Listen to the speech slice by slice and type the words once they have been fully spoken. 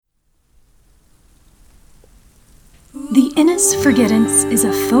The Innis Forgettance is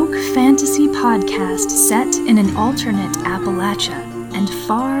a folk fantasy podcast set in an alternate Appalachia and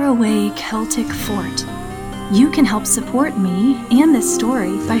faraway Celtic fort. You can help support me and this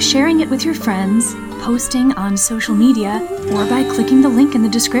story by sharing it with your friends, posting on social media, or by clicking the link in the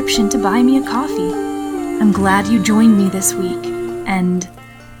description to buy me a coffee. I'm glad you joined me this week, and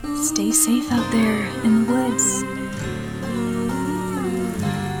stay safe out there in the woods.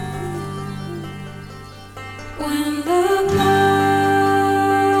 When the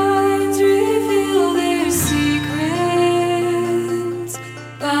blinds reveal their secrets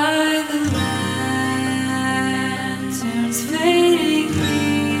by the lanterns fading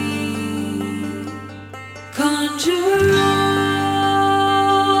gleam, conjure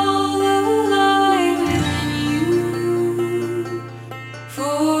all the light within you,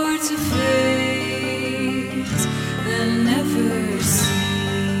 for to face and never see.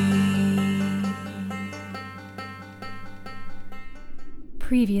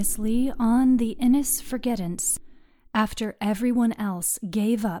 Previously on the Innis Forgettance, after everyone else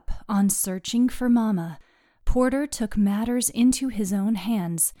gave up on searching for Mama, Porter took matters into his own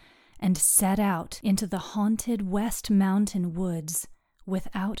hands and set out into the haunted West Mountain woods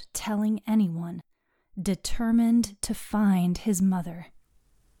without telling anyone, determined to find his mother.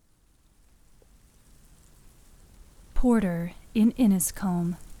 Porter in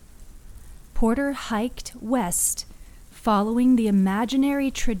Inniscombe. Porter hiked west, following the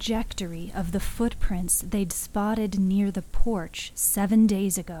imaginary trajectory of the footprints they'd spotted near the porch 7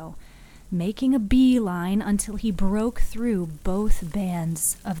 days ago, making a beeline until he broke through both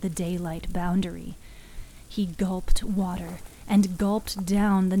bands of the daylight boundary. He gulped water and gulped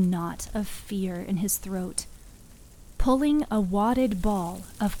down the knot of fear in his throat. Pulling a wadded ball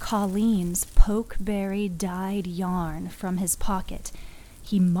of Colleen's pokeberry dyed yarn from his pocket,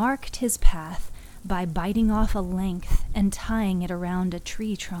 he marked his path by biting off a length and tying it around a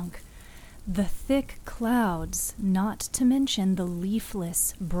tree trunk. The thick clouds, not to mention the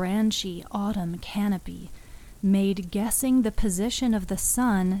leafless, branchy autumn canopy, made guessing the position of the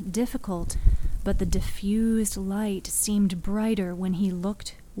sun difficult, but the diffused light seemed brighter when he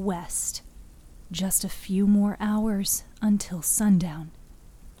looked west. Just a few more hours until sundown.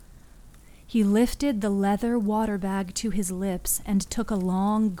 He lifted the leather water bag to his lips and took a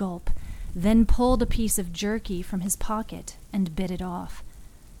long gulp, then pulled a piece of jerky from his pocket and bit it off.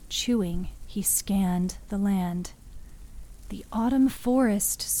 Chewing, he scanned the land. The autumn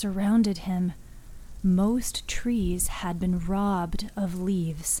forest surrounded him. Most trees had been robbed of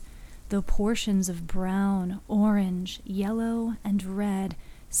leaves, though portions of brown, orange, yellow, and red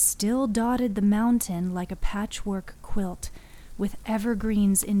still dotted the mountain like a patchwork quilt, with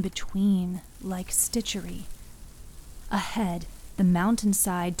evergreens in between like stitchery. Ahead, the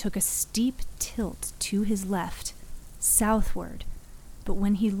mountainside took a steep tilt to his left, southward, but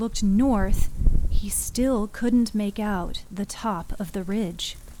when he looked north, he still couldn't make out the top of the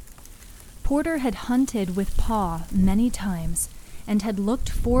ridge. Porter had hunted with Pa many times and had looked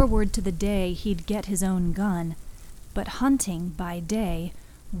forward to the day he'd get his own gun, but hunting by day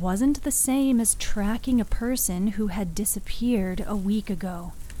wasn't the same as tracking a person who had disappeared a week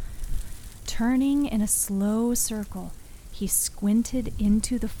ago. Turning in a slow circle, he squinted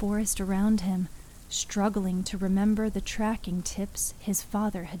into the forest around him, struggling to remember the tracking tips his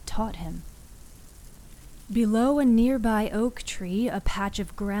father had taught him. Below a nearby oak tree, a patch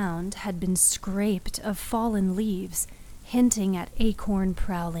of ground had been scraped of fallen leaves, hinting at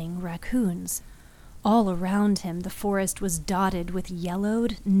acorn-prowling raccoons. All around him, the forest was dotted with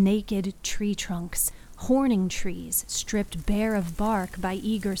yellowed, naked tree trunks, horning trees stripped bare of bark by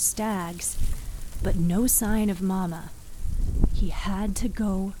eager stags, but no sign of Mama. He had to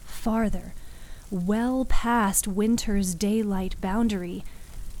go farther, well past winter's daylight boundary.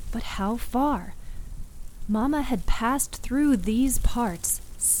 But how far? Mama had passed through these parts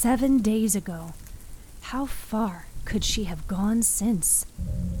 7 days ago. How far could she have gone since?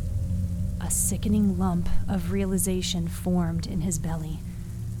 A sickening lump of realization formed in his belly.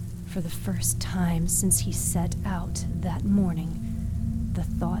 For the first time since he set out that morning, the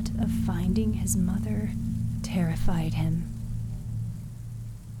thought of finding his mother terrified him.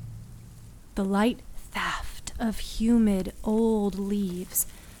 The light theft of humid, old leaves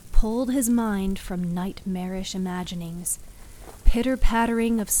pulled his mind from nightmarish imaginings.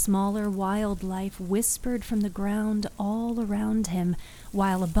 Pitter-pattering of smaller wildlife whispered from the ground all around him,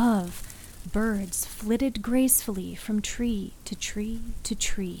 while above, birds flitted gracefully from tree to tree to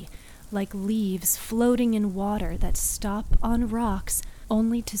tree, like leaves floating in water that stop on rocks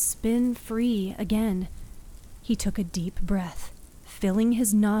only to spin free again. He took a deep breath, filling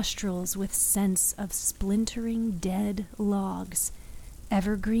his nostrils with scents of splintering dead logs,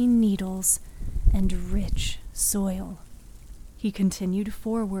 evergreen needles, and rich soil. He continued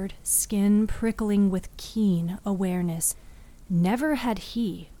forward, skin prickling with keen awareness. Never had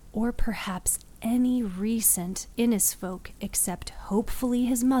he, or perhaps any recent Innisfolk except hopefully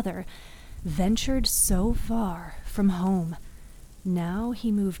his mother, ventured so far from home. Now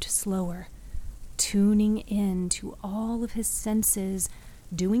he moved slower, tuning in to all of his senses,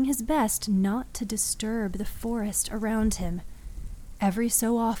 doing his best not to disturb the forest around him. Every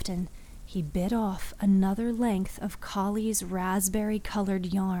so often, he bit off another length of Collie's raspberry-colored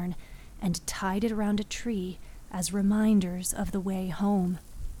yarn and tied it around a tree as reminders of the way home.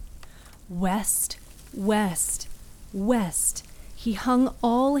 West, west, west. He hung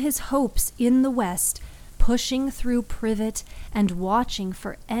all his hopes in the west, pushing through privet and watching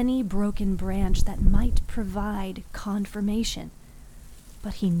for any broken branch that might provide confirmation.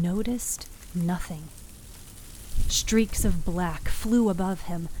 But he noticed nothing. Streaks of black flew above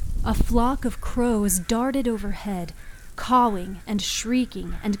him. A flock of crows darted overhead, cawing and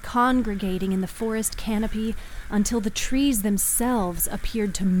shrieking and congregating in the forest canopy until the trees themselves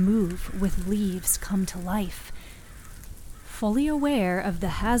appeared to move with leaves come to life. Fully aware of the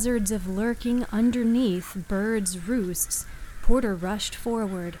hazards of lurking underneath birds' roosts, Porter rushed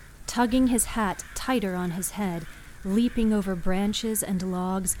forward, tugging his hat tighter on his head, leaping over branches and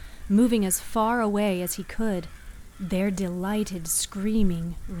logs, moving as far away as he could. Their delighted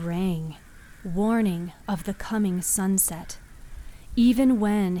screaming rang, warning of the coming sunset. Even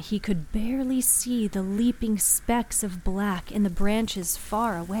when he could barely see the leaping specks of black in the branches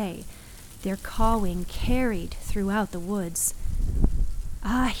far away, their cawing carried throughout the woods.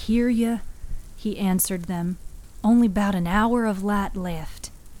 "I hear ye," he answered them. "Only 'bout an hour of light left."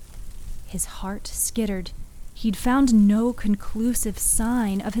 His heart skittered. He'd found no conclusive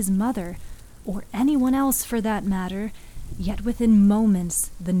sign of his mother, or anyone else for that matter, yet within moments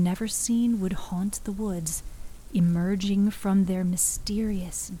the never-seen would haunt the woods, emerging from their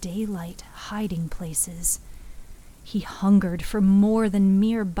mysterious daylight hiding places. He hungered for more than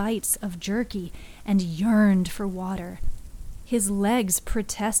mere bites of jerky and yearned for water. His legs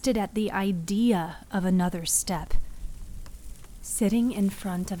protested at the idea of another step. Sitting in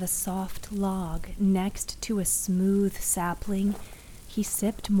front of a soft log next to a smooth sapling, he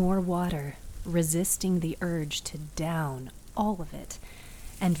sipped more water, resisting the urge to down all of it,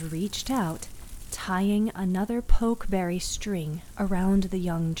 and reached out, tying another pokeberry string around the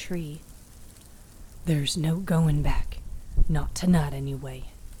young tree. "There's no going back. Not tonight, anyway."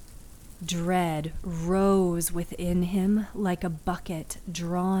 Dread rose within him like a bucket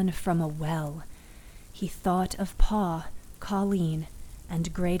drawn from a well. He thought of Pa, Colleen,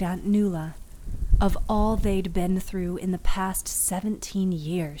 and Great Aunt Nuala, of all they'd been through in the past 17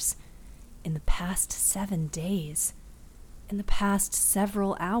 years, in the past 7 days, in the past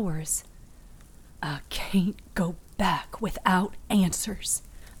several hours. "I can't go back without answers,"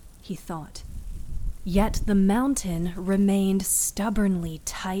 he thought. Yet the mountain remained stubbornly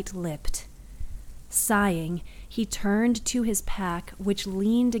tight-lipped. Sighing, he turned to his pack, which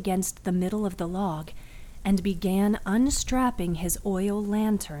leaned against the middle of the log, and began unstrapping his oil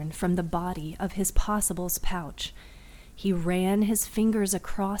lantern from the body of his possibles pouch. He ran his fingers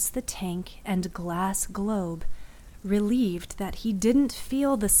across the tank and glass globe, relieved that he didn't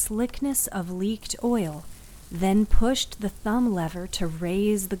feel the slickness of leaked oil, then pushed the thumb lever to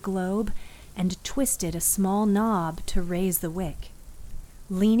raise the globe and twisted a small knob to raise the wick.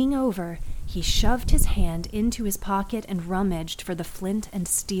 Leaning over, he shoved his hand into his pocket and rummaged for the flint and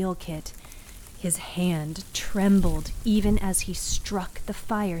steel kit. His hand trembled even as he struck the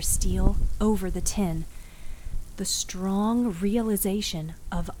fire steel over the tin. The strong realization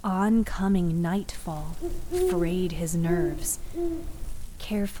of oncoming nightfall frayed his nerves.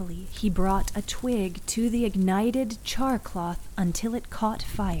 Carefully, he brought a twig to the ignited char cloth until it caught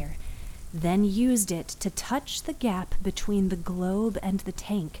fire, then used it to touch the gap between the globe and the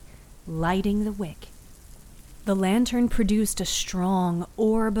tank, lighting the wick. The lantern produced a strong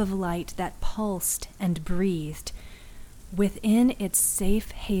orb of light that pulsed and breathed. Within its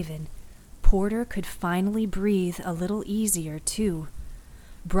safe haven, Porter could finally breathe a little easier, too.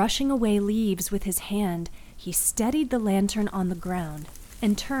 Brushing away leaves with his hand, he steadied the lantern on the ground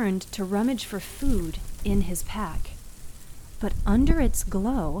and turned to rummage for food in his pack. But under its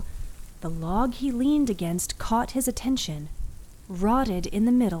glow, the log he leaned against caught his attention. Rotted in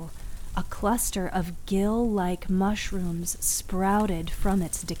the middle, a cluster of gill-like mushrooms sprouted from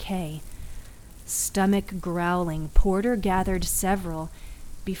its decay. Stomach growling, Porter gathered several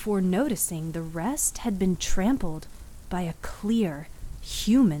before noticing the rest had been trampled by a clear,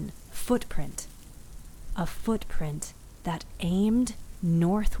 human footprint. A footprint that aimed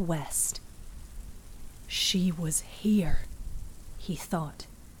northwest. She was here, he thought.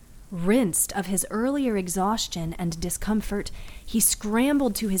 Rinsed of his earlier exhaustion and discomfort, he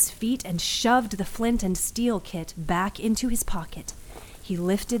scrambled to his feet and shoved the flint and steel kit back into his pocket. He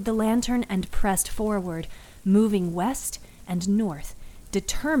lifted the lantern and pressed forward, moving west and north,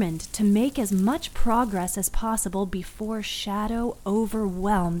 determined to make as much progress as possible before shadow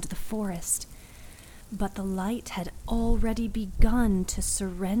overwhelmed the forest. But the light had already begun to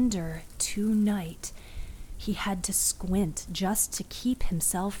surrender to night. He had to squint just to keep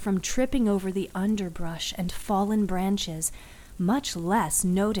himself from tripping over the underbrush and fallen branches, much less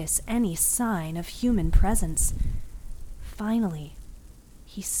notice any sign of human presence. Finally,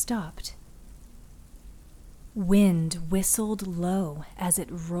 he stopped. Wind whistled low as it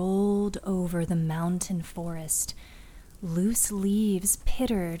rolled over the mountain forest. Loose leaves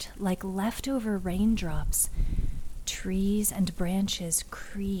pittered like leftover raindrops. Trees and branches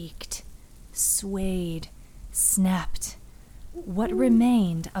creaked, swayed, snapped. What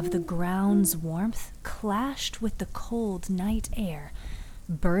remained of the ground's warmth clashed with the cold night air,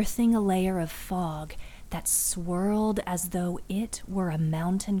 birthing a layer of fog that swirled as though it were a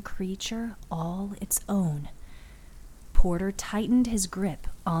mountain creature all its own. Porter tightened his grip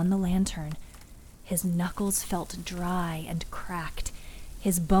on the lantern. His knuckles felt dry and cracked.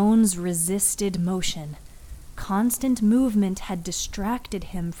 His bones resisted motion. Constant movement had distracted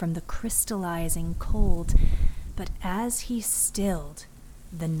him from the crystallizing cold, but as he stilled,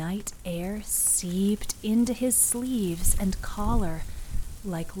 the night air seeped into his sleeves and collar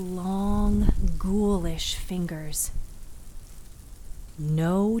like long, ghoulish fingers.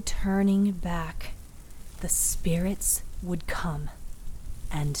 No turning back. The spirits would come,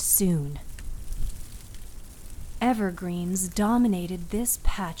 and soon. Evergreens dominated this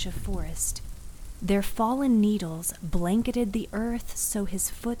patch of forest. Their fallen needles blanketed the earth so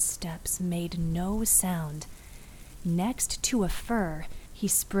his footsteps made no sound. Next to a fir, he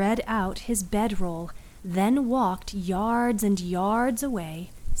spread out his bedroll, then walked yards and yards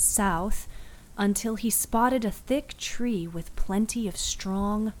away, south, until he spotted a thick tree with plenty of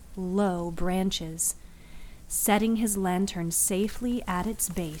strong, low branches. Setting his lantern safely at its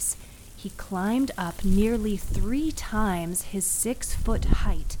base, he climbed up nearly 3 times his 6-foot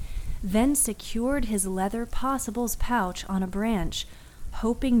height, then secured his leather possibles pouch on a branch,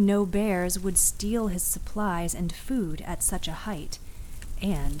 hoping no bears would steal his supplies and food at such a height,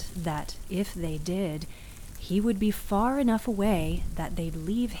 and that, if they did, he would be far enough away that they'd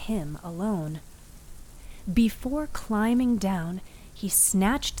leave him alone. Before climbing down, he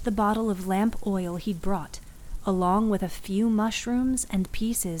snatched the bottle of lamp oil he'd brought, along with a few mushrooms and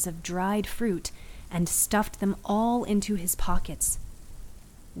pieces of dried fruit, and stuffed them all into his pockets.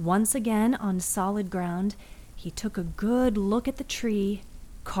 Once again on solid ground, he took a good look at the tree,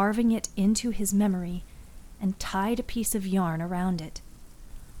 carving it into his memory, and tied a piece of yarn around it.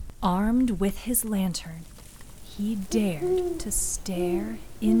 Armed with his lantern, he dared to stare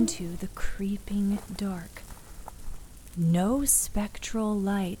into the creeping dark. No spectral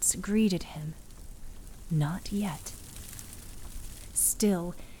lights greeted him. Not yet.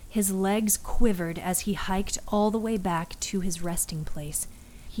 Still, his legs quivered as he hiked all the way back to his resting place.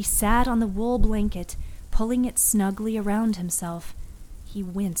 He sat on the wool blanket, pulling it snugly around himself. He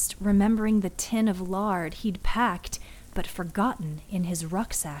winced, remembering the tin of lard he'd packed but forgotten in his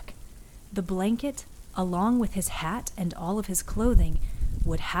rucksack. The blanket, along with his hat and all of his clothing,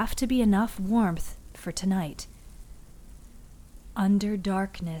 would have to be enough warmth for tonight. Under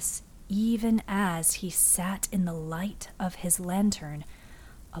darkness, even as he sat in the light of his lantern,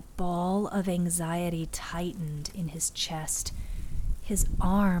 a ball of anxiety tightened in his chest. His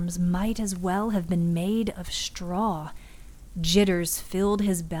arms might as well have been made of straw. Jitters filled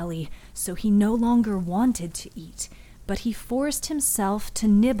his belly, so he no longer wanted to eat, but he forced himself to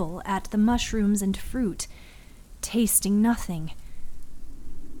nibble at the mushrooms and fruit, tasting nothing.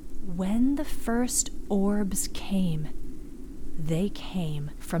 When the first orbs came, they came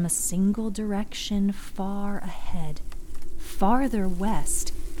from a single direction far ahead, farther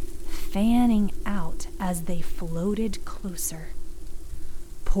west, fanning out as they floated closer.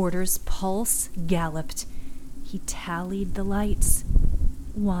 Porter's pulse galloped. He tallied the lights.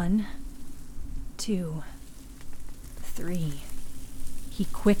 1, 2, 3. He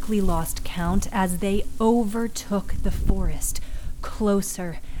quickly lost count as they overtook the forest,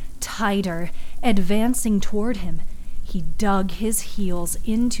 closer, tighter, advancing toward him. He dug his heels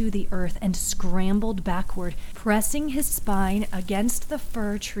into the earth and scrambled backward, pressing his spine against the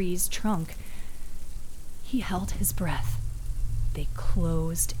fir tree's trunk. He held his breath. They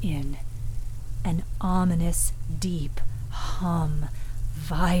closed in. An ominous, deep hum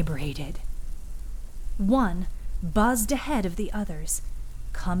vibrated. One buzzed ahead of the others,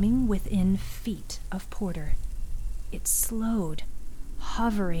 coming within feet of Porter. It slowed,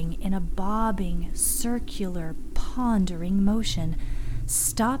 hovering in a bobbing, circular, pondering motion,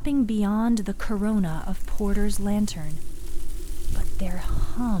 stopping beyond the corona of Porter's lantern. But their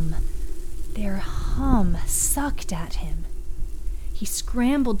hum sucked at him. He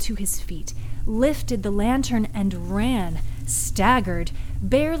scrambled to his feet, lifted the lantern, and ran, staggered,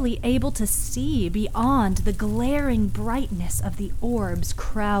 barely able to see beyond the glaring brightness of the orbs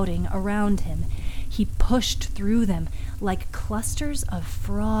crowding around him. He pushed through them like clusters of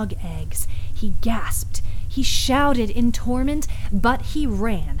frog eggs. He gasped. He shouted in torment, but he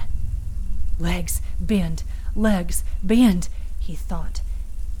ran. Legs bend, he thought.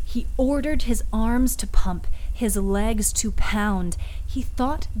 He ordered his arms to pump, his legs to pound. He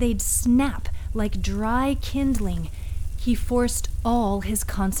thought they'd snap like dry kindling. He forced all his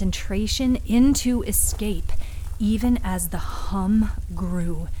concentration into escape, even as the hum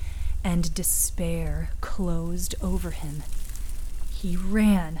grew and despair closed over him. He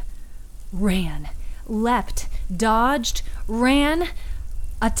ran, leapt, dodged, ran,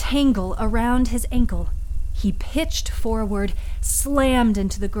 a tangle around his ankle. He pitched forward, slammed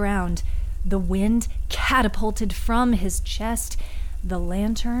into the ground. The wind catapulted from his chest, the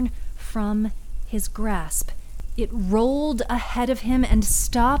lantern from his grasp. It rolled ahead of him and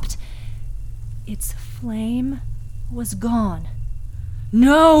stopped. Its flame was gone.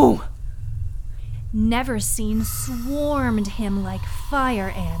 No! Neverseen swarmed him like fire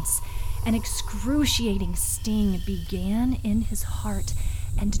ants. An excruciating sting began in his heart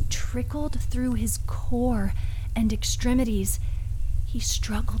and trickled through his core and extremities. He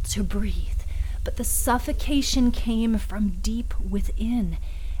struggled to breathe, but the suffocation came from deep within,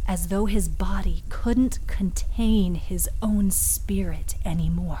 as though his body couldn't contain his own spirit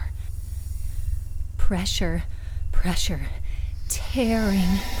anymore. Pressure,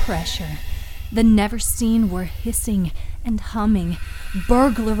 tearing pressure. The Neverseen were hissing and humming,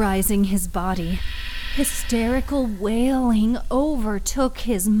 burglarizing his body. Hysterical wailing overtook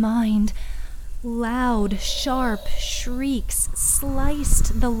his mind. Loud, sharp shrieks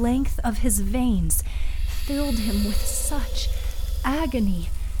sliced the length of his veins, filled him with such agony,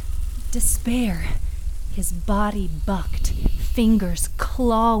 despair. His body bucked, fingers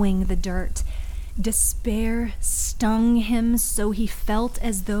clawing the dirt. Despair stung him so he felt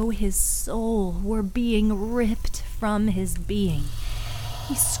as though his soul were being ripped from his being.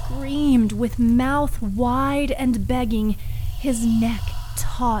 He screamed with mouth wide and begging, his neck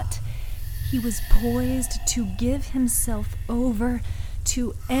taut. He was poised to give himself over,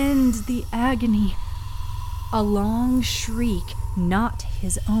 to end the agony. A long shriek, not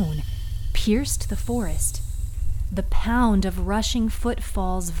his own, pierced the forest. The pound of rushing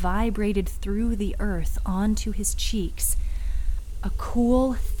footfalls vibrated through the earth onto his cheeks. A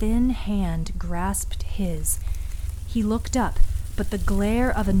cool, thin hand grasped his. He looked up, but the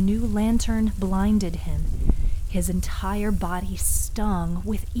glare of a new lantern blinded him. His entire body stung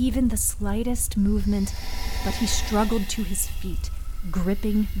with even the slightest movement, but he struggled to his feet,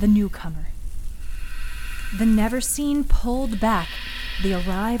 gripping the newcomer. The Neverseen pulled back. The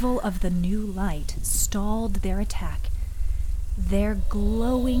arrival of the new light stalled their attack. Their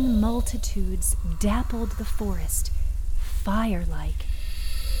glowing multitudes dappled the forest, fire-like.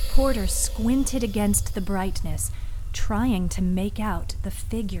 Porter squinted against the brightness, trying to make out the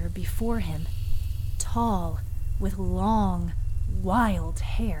figure before him. Tall, with long, wild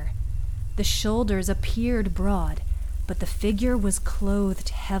hair. The shoulders appeared broad, but the figure was clothed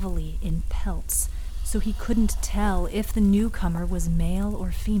heavily in pelts, so he couldn't tell if the newcomer was male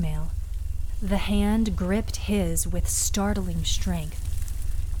or female. The hand gripped his with startling strength.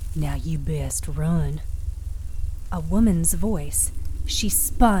 "Now you best run." A woman's voice. She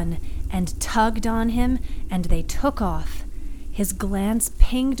spun and tugged on him, and they took off. His glance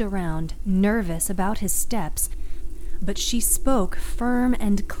pinged around, nervous about his steps, but she spoke firm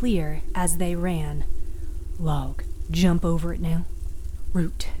and clear as they ran. "Log, jump over it now.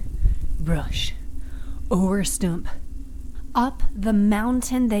 Root, brush, over a stump." Up the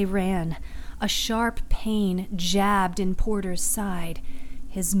mountain they ran. A sharp pain jabbed in Porter's side.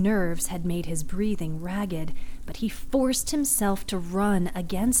 His nerves had made his breathing ragged, but he forced himself to run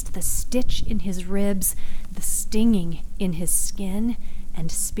against the stitch in his ribs, the stinging in his skin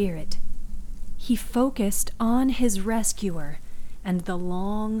and spirit. He focused on his rescuer and the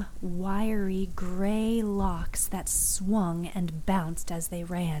long, wiry gray locks that swung and bounced as they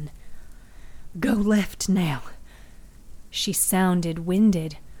ran. Go left now. She sounded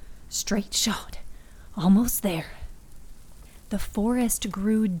winded. Straight shot. Almost there. The forest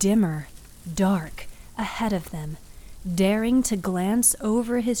grew dimmer, dark, ahead of them. Daring to glance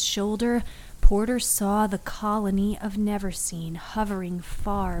over his shoulder, Porter saw the colony of Neverseen hovering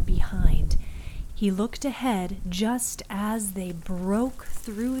far behind. He looked ahead just as they broke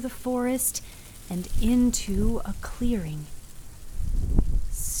through the forest and into a clearing.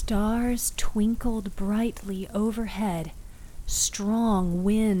 Stars twinkled brightly overhead. Strong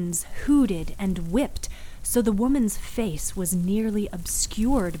winds hooted and whipped, so the woman's face was nearly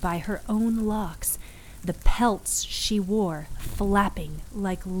obscured by her own locks, the pelts she wore flapping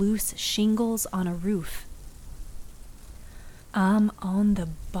like loose shingles on a roof. I'm on the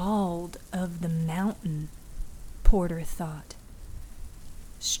bald of the mountain, Porter thought.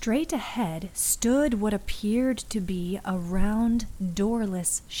 Straight ahead stood what appeared to be a round,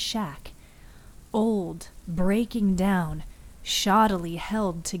 doorless shack, old, breaking down, shoddily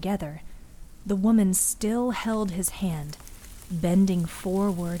held together. The woman still held his hand, bending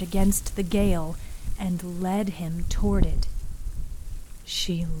forward against the gale, and led him toward it.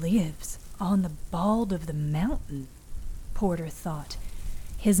 She lives on the bald of the mountain, Porter thought.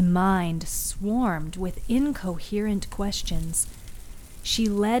 His mind swarmed with incoherent questions. She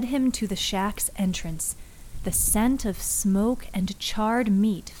led him to the shack's entrance. The scent of smoke and charred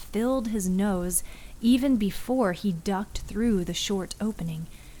meat filled his nose even before he ducked through the short opening.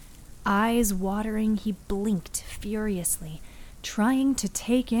 Eyes watering, he blinked furiously, trying to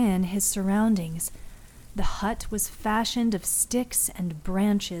take in his surroundings. The hut was fashioned of sticks and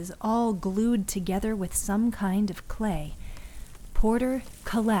branches, all glued together with some kind of clay. Porter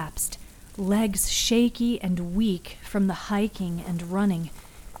collapsed, legs shaky and weak from the hiking and running.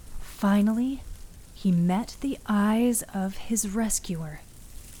 Finally, he met the eyes of his rescuer.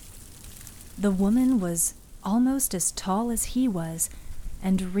 The woman was almost as tall as he was,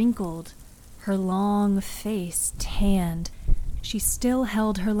 and wrinkled, her long face tanned. She still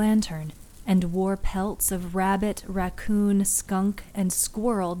held her lantern, and wore pelts of rabbit, raccoon, skunk, and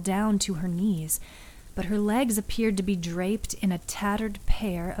squirrel down to her knees, but her legs appeared to be draped in a tattered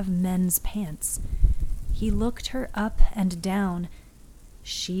pair of men's pants. He looked her up and down.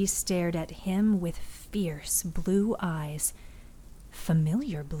 She stared at him with fierce blue eyes.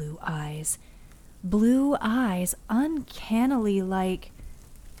 Familiar blue eyes. Blue eyes uncannily like...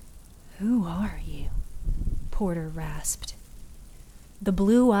 "Who are you?" Porter rasped. The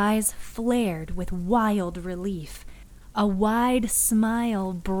blue eyes flared with wild relief. A wide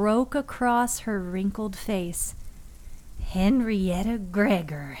smile broke across her wrinkled face. "Henrietta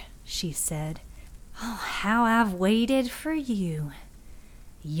Gregor," she said. "Oh, how I've waited for you,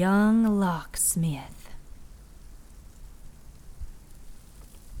 young locksmith."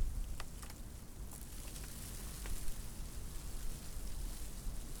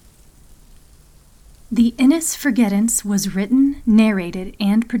 The Innisforgettance was written, narrated,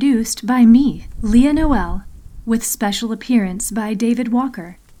 and produced by me, Leah Noel, with special appearance by David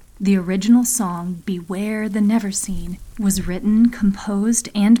Walker. The original song, Beware the Neverseen, was written, composed,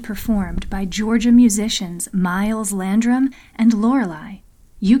 and performed by Georgia musicians Miles Landrum and Lorelei.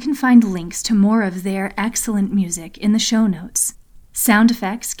 You can find links to more of their excellent music in the show notes. Sound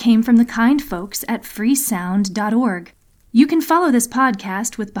effects came from the kind folks at freesound.org. You can follow this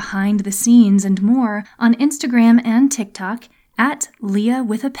podcast with behind the scenes and more on Instagram and TikTok at Leah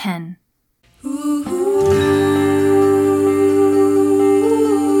with a Pen.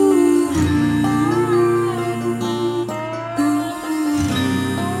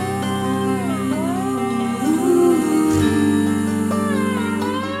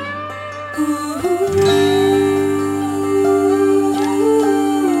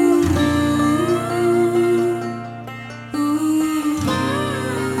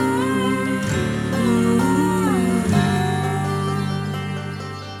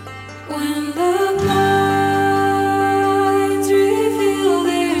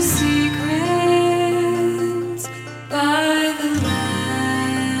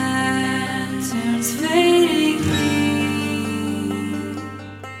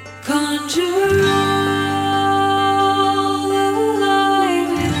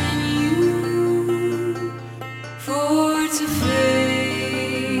 For to